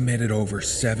she has committed over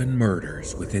 7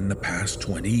 murders within the past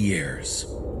 20 years.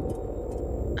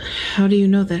 How do you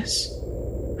know this?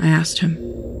 I asked him,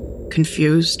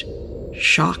 confused,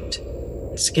 shocked,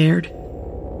 scared.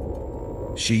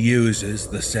 She uses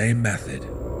the same method.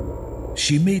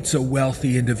 She meets a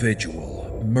wealthy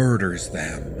individual, murders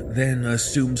them, then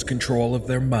assumes control of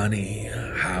their money,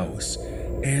 house,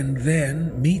 and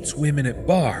then meets women at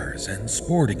bars and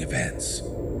sporting events.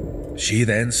 She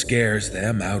then scares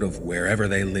them out of wherever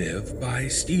they live by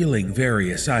stealing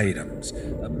various items,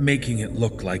 making it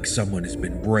look like someone has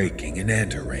been breaking and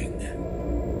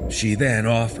entering. She then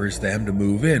offers them to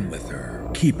move in with her,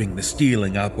 keeping the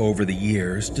stealing up over the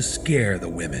years to scare the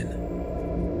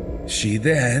women. She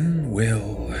then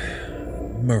will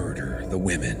murder the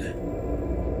women.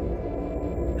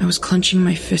 I was clenching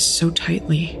my fists so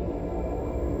tightly.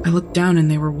 I looked down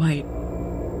and they were white.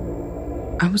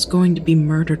 I was going to be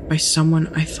murdered by someone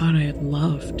I thought I had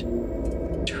loved,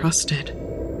 trusted.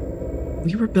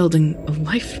 We were building a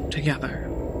life together,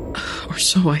 or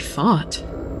so I thought.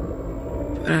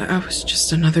 But I was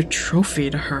just another trophy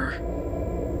to her.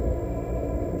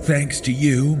 Thanks to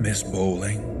you, Miss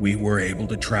Bowling, we were able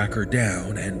to track her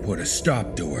down and put a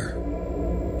stop to her.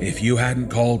 If you hadn't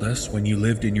called us when you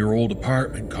lived in your old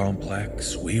apartment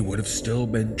complex, we would have still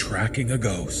been tracking a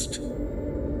ghost.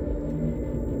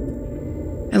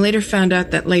 I later found out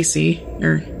that Lacey,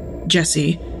 or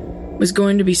Jessie, was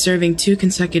going to be serving 2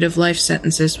 consecutive life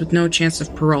sentences with no chance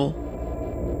of parole.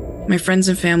 My friends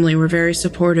and family were very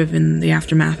supportive in the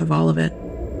aftermath of all of it.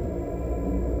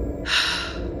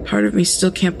 Part of me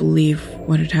still can't believe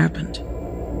what had happened.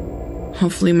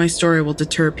 Hopefully my story will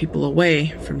deter people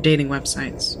away from dating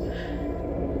websites.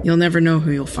 You'll never know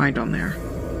who you'll find on there.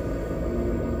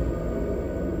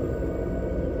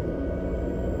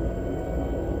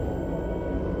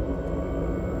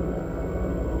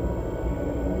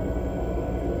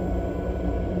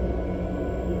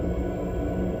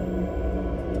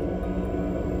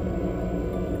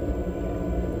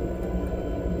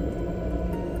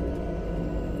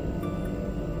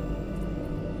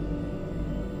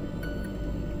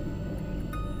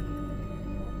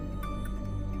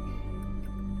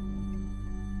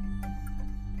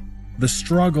 The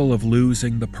struggle of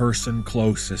losing the person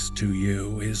closest to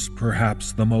you is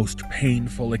perhaps the most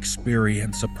painful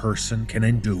experience a person can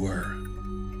endure.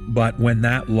 But when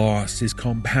that loss is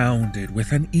compounded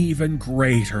with an even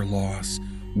greater loss,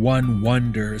 one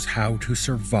wonders how to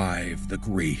survive the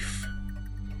grief.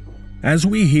 As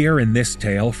we hear in this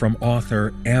tale from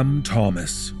author M.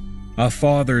 Thomas, a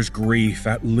father's grief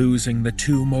at losing the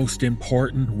 2 most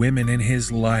important women in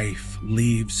his life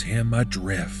leaves him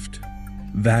adrift.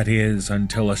 That is,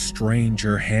 until a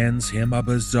stranger hands him a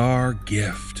bizarre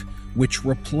gift, which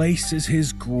replaces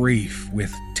his grief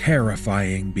with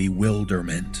terrifying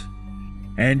bewilderment.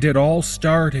 And it all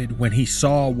started when he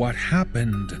saw what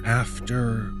happened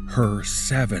after her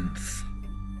 7th.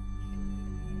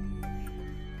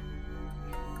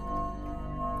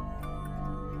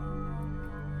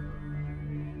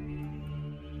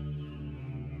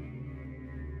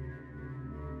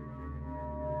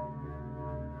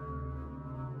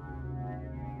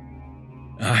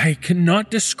 I cannot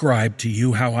describe to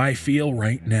you how I feel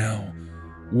right now.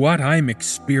 What I'm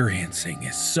experiencing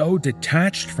is so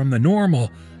detached from the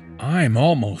normal, I'm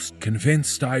almost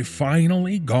convinced I've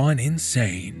finally gone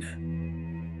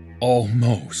insane.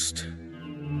 Almost.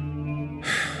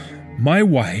 My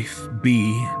wife,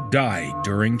 Bea, died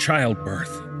during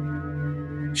childbirth.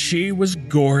 She was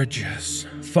gorgeous,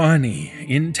 funny,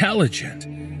 intelligent,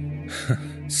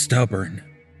 stubborn.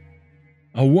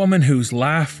 A woman whose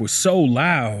laugh was so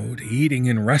loud, eating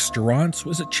in restaurants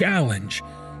was a challenge,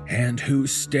 and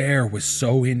whose stare was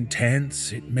so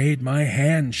intense it made my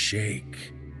hands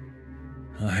shake.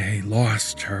 I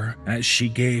lost her as she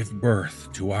gave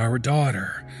birth to our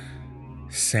daughter,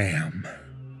 Sam.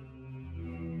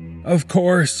 Of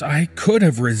course, I could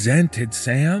have resented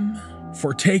Sam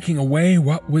for taking away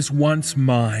what was once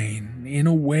mine, in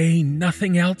a way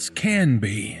nothing else can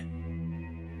be.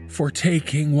 For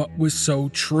taking what was so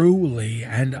truly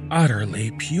and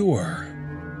utterly pure.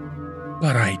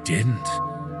 But I didn't.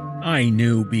 I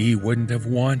knew Bea wouldn't have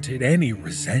wanted any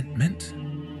resentment.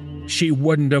 She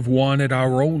wouldn't have wanted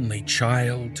our only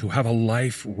child to have a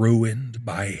life ruined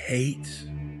by hate.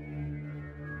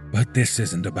 But this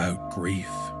isn't about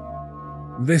grief.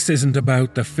 This isn't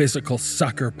about the physical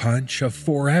sucker punch of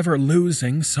forever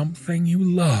losing something you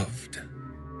loved.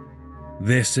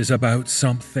 This is about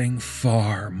something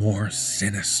far more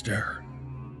sinister.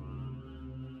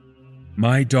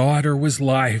 My daughter was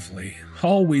lively,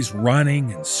 always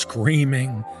running and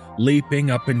screaming,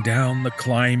 leaping up and down the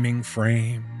climbing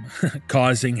frame,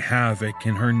 causing havoc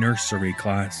in her nursery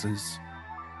classes.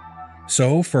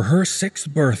 So for her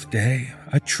 6th birthday,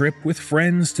 a trip with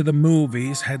friends to the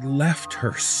movies had left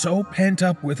her so pent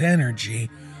up with energy,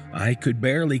 I could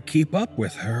barely keep up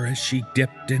with her as she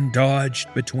dipped and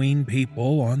dodged between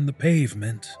people on the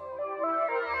pavement.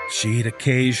 She'd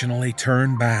occasionally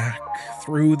turn back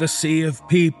through the sea of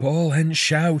people and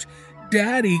shout,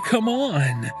 "Daddy, come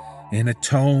on!" in a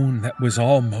tone that was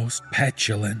almost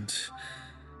petulant.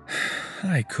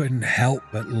 I couldn't help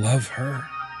but love her.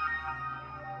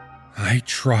 I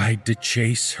tried to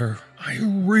chase her. I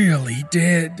really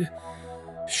did.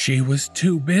 She was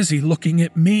too busy looking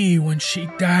at me when she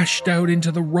dashed out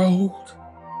into the road,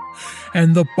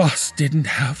 and the bus didn't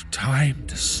have time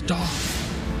to stop.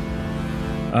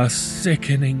 A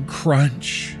sickening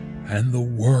crunch, and the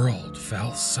world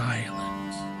fell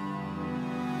silent.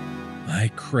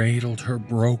 I cradled her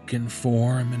broken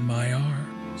form in my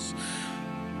arms,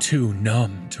 too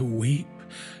numb to weep,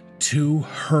 too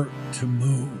hurt to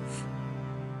move.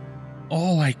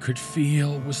 All I could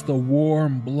feel was the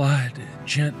warm blood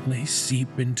gently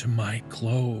seep into my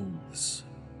clothes.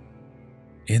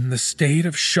 In the state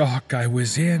of shock I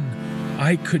was in,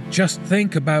 I could just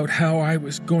think about how I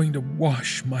was going to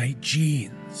wash my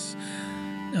jeans.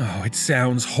 Oh, it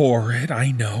sounds horrid,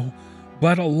 I know,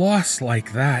 but a loss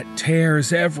like that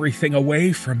tears everything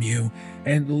away from you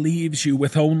and leaves you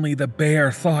with only the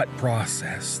bare thought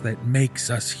process that makes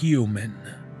us human.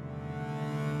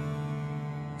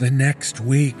 The next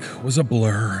week was a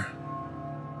blur.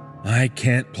 I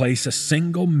can't place a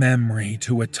single memory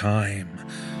to a time,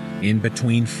 in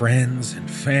between friends and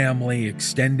family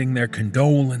extending their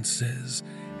condolences,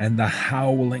 and the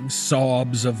howling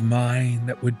sobs of mine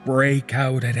that would break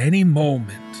out at any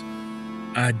moment.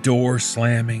 A door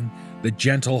slamming, the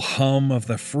gentle hum of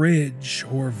the fridge,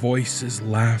 or voices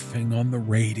laughing on the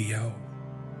radio.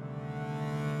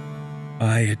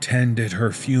 I attended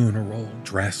her funeral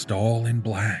dressed all in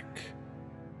black.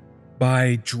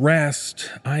 By dressed,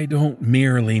 I don't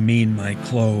merely mean my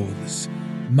clothes.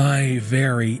 My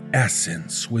very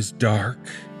essence was dark.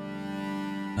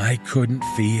 I couldn't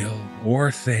feel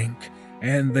or think,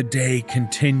 and the day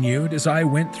continued as I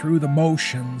went through the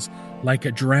motions like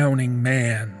a drowning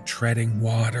man treading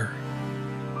water.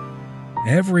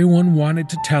 Everyone wanted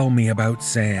to tell me about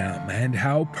Sam and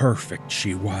how perfect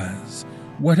she was.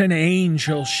 What an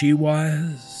angel she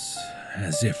was.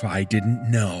 As if I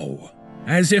didn't know.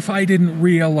 As if I didn't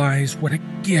realize what a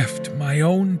gift my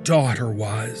own daughter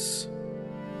was.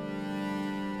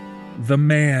 The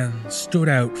man stood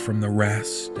out from the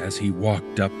rest as he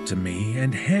walked up to me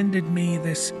and handed me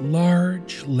this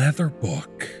large leather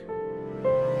book.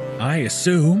 I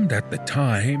assumed at the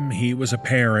time he was a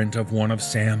parent of one of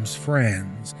Sam's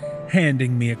friends,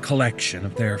 handing me a collection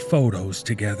of their photos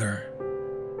together.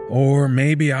 Or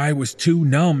maybe I was too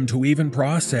numb to even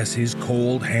process his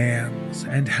cold hands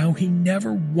and how he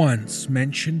never once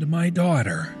mentioned my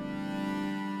daughter.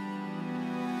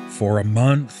 For a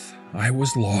month, I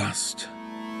was lost.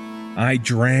 I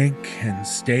drank and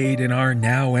stayed in our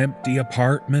now empty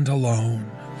apartment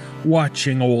alone,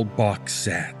 watching old box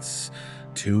sets,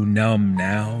 too numb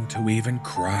now to even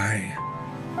cry.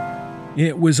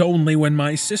 It was only when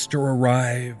my sister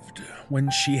arrived, when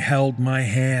she held my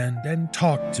hand and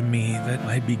talked to me, that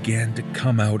I began to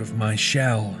come out of my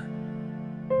shell.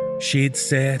 She'd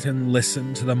sit and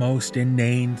listen to the most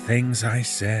inane things I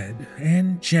said,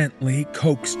 and gently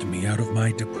coaxed me out of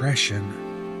my depression.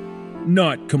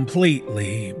 Not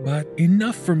completely, but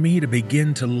enough for me to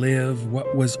begin to live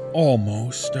what was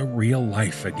almost a real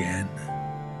life again.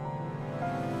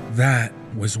 That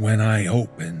was when I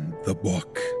opened the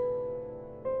book.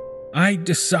 I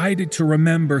decided to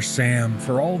remember Sam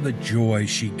for all the joy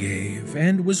she gave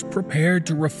and was prepared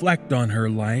to reflect on her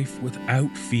life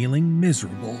without feeling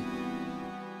miserable.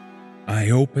 I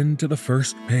opened to the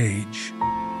first page.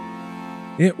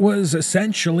 It was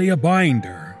essentially a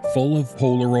binder full of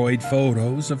Polaroid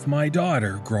photos of my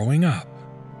daughter growing up.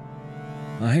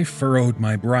 I furrowed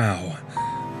my brow.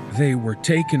 They were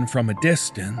taken from a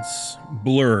distance,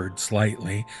 blurred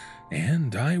slightly,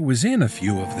 and I was in a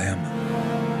few of them.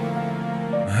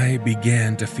 I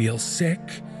began to feel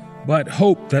sick, but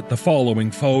hoped that the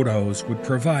following photos would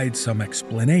provide some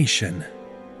explanation.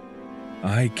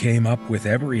 I came up with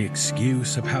every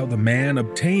excuse of how the man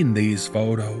obtained these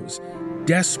photos,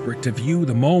 desperate to view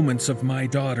the moments of my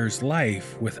daughter's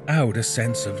life without a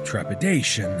sense of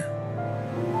trepidation.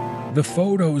 The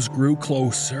photos grew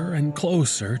closer and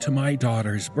closer to my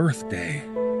daughter's birthday.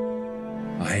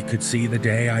 I could see the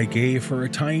day I gave her a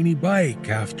tiny bike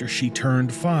after she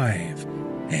turned 5,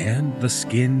 and the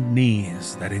skinned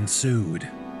knees that ensued.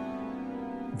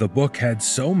 The book had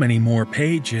so many more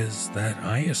pages that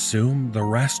I assumed the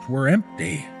rest were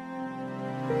empty.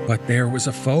 But there was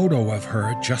a photo of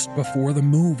her just before the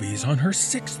movies on her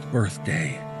 6th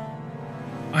birthday.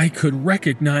 I could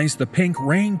recognize the pink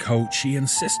raincoat she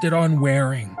insisted on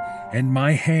wearing and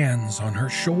my hands on her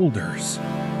shoulders.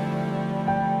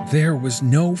 There was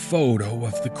no photo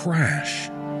of the crash.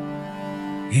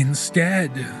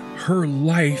 Instead, her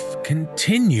life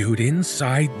continued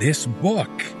inside this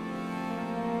book.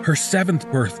 Her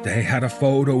 7th birthday had a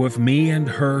photo of me and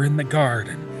her in the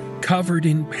garden, covered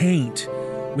in paint,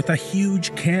 with a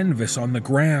huge canvas on the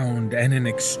ground and an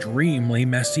extremely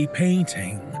messy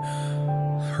painting.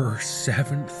 Her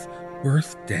 7th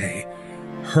birthday.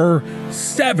 Her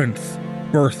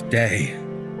 7th birthday.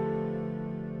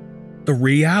 The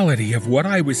reality of what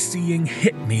I was seeing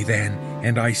hit me then,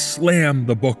 and I slammed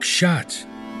the book shut.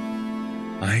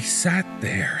 I sat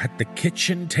there at the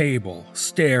kitchen table,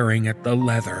 staring at the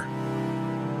leather.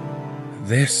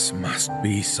 This must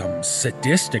be some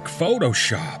sadistic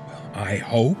Photoshop, I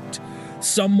hoped.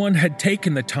 Someone had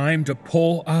taken the time to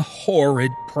pull a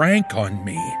horrid prank on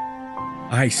me.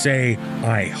 I say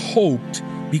I hoped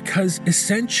because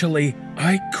essentially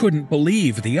I couldn't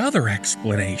believe the other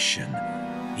explanation,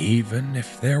 even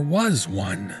if there was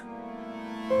one.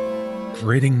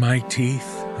 Gritting my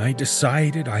teeth, I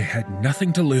decided I had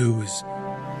nothing to lose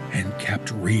and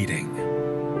kept reading.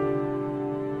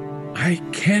 I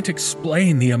can't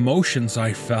explain the emotions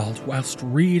I felt whilst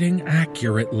reading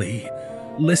accurately,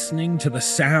 listening to the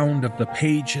sound of the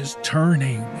pages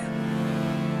turning.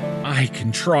 I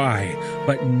can try,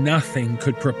 but nothing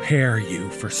could prepare you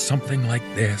for something like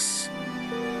this.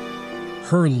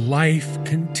 Her life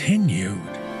continued,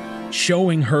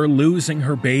 showing her losing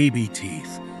her baby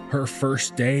teeth, her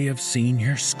first day of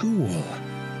senior school.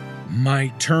 My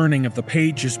turning of the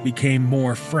pages became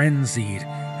more frenzied,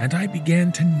 and I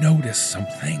began to notice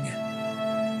something.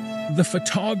 The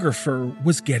photographer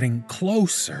was getting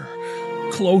closer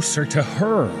to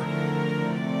her.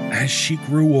 As she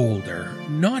grew older,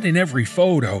 not in every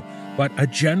photo, but a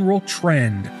general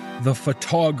trend, the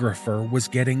photographer was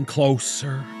getting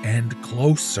closer and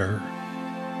closer.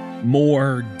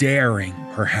 More daring,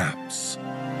 perhaps.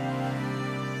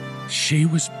 She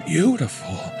was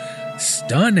beautiful,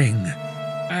 stunning.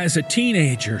 As a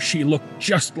teenager, she looked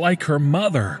just like her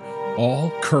mother,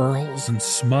 all curls and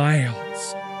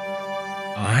smiles.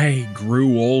 I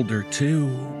grew older too,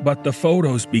 but the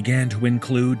photos began to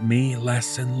include me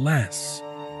less and less.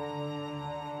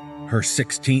 Her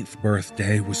 16th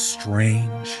birthday was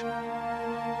strange.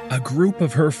 A group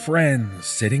of her friends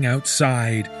sitting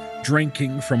outside,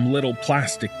 drinking from little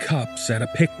plastic cups at a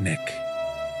picnic.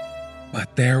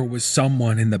 But there was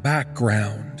someone in the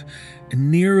background.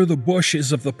 Near the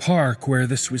bushes of the park where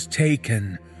this was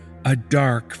taken, a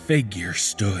dark figure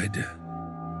stood.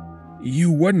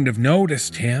 You wouldn't have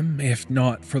noticed him if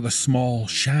not for the small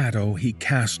shadow he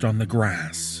cast on the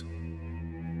grass.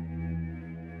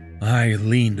 I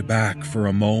leaned back for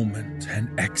a moment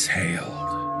and exhaled.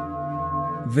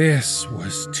 This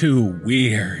was too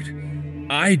weird.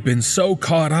 I'd been so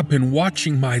caught up in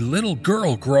watching my little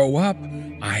girl grow up,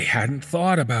 I hadn't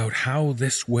thought about how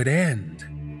this would end.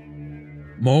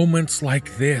 Moments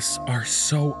like this are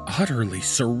so utterly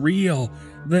surreal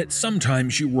that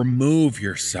sometimes you remove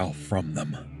yourself from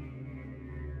them.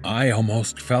 I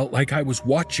almost felt like I was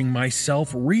watching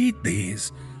myself read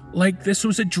these, like this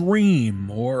was a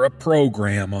dream or a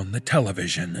program on the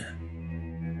television.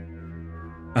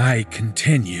 I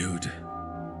continued.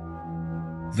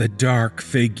 The dark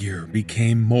figure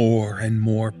became more and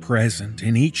more present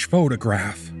in each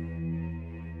photograph.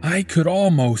 I could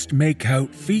almost make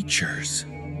out features.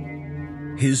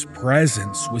 His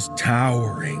presence was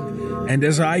towering, and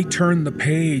as I turned the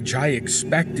page, I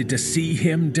expected to see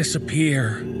him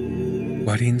disappear.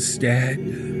 But instead,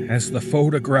 as the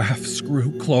photographs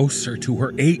grew closer to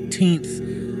her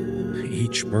 18th,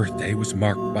 each birthday was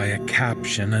marked by a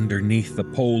caption underneath the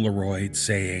Polaroid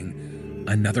saying,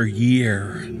 another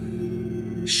year.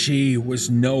 She was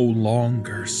no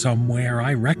longer somewhere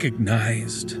I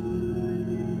recognized.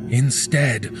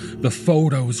 Instead, the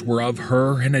photos were of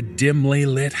her in a dimly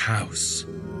lit house.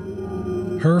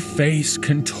 Her face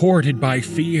contorted by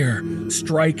fear,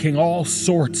 striking all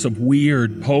sorts of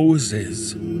weird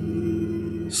poses.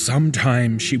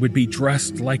 Sometimes she would be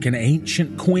dressed like an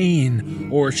ancient queen,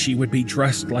 or she would be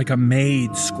dressed like a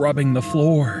maid scrubbing the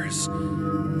floors.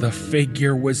 The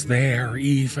figure was there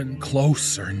even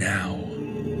closer now.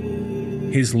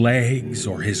 His legs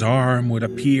or his arm would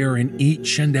appear in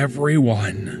each and every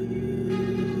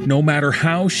one. No matter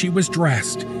how she was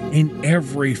dressed, in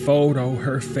every photo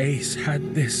her face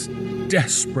had this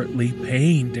desperately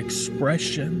pained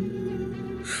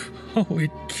expression. Oh,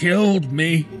 it killed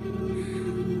me.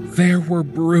 There were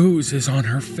bruises on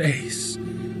her face.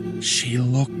 She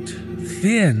looked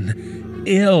thin,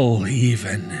 ill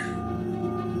even.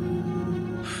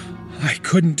 I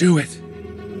couldn't do it.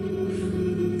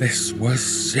 This was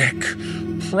sick,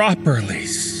 properly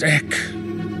sick.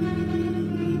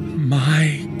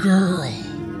 My girl.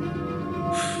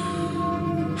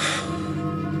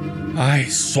 I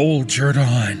soldiered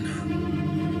on.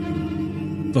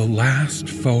 The last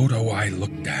photo I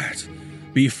looked at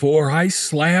before I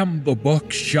slammed the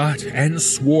book shut and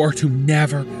swore to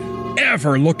never,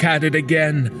 ever look at it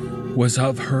again was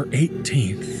of her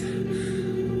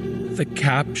 18th. The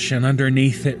caption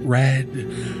underneath it read,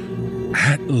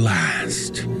 "At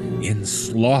last," in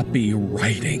sloppy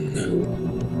writing.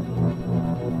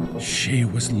 She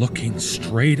was looking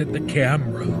straight at the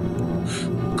camera,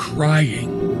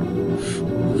 crying.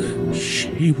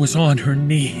 She was on her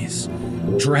knees,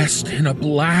 dressed in a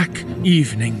black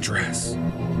evening dress,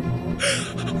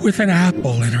 with an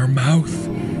apple in her mouth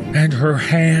and her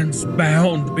hands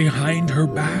bound behind her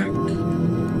back.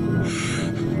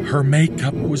 Her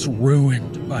makeup was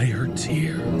ruined by her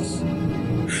tears.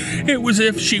 It was as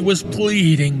if she was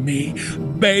pleading me,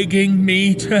 begging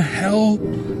me to help.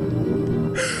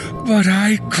 But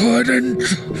I couldn't.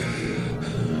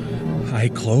 I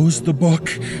closed the book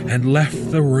and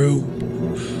left the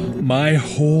room, my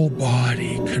whole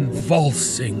body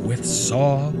convulsing with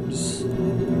sobs.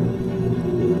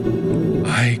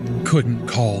 I couldn't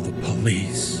call the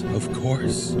police, of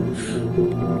course.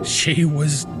 She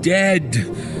was dead.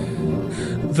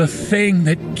 The thing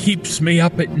that keeps me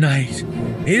up at night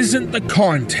isn't the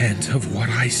content of what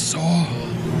I saw.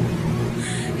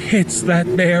 It's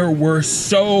that there were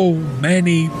so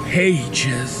many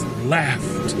pages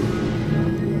left.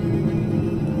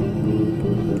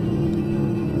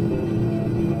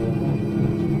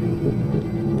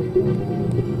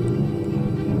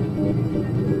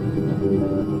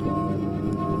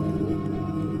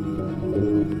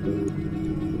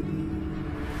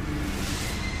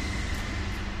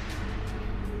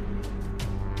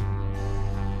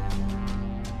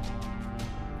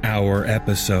 Our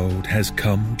episode has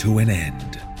come to an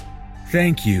end.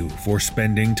 Thank you for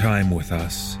spending time with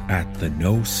us at the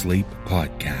No Sleep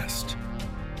Podcast.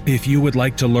 If you would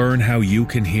like to learn how you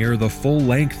can hear the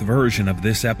full-length version of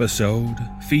this episode,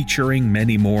 featuring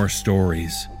many more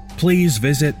stories, please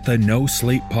visit the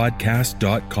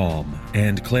nosleeppodcast.com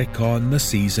and click on the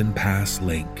Season Pass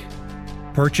link.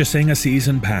 Purchasing a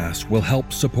Season Pass will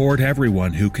help support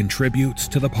everyone who contributes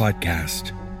to the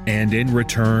podcast. And in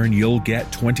return, you'll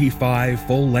get 25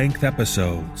 full-length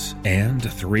episodes and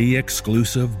 3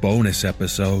 exclusive bonus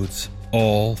episodes,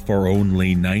 all for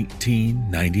only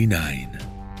 $19.99.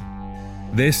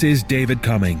 This is David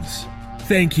Cummings.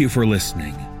 Thank you for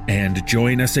listening, and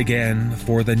join us again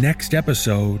for the next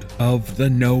episode of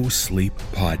the No Sleep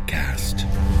Podcast.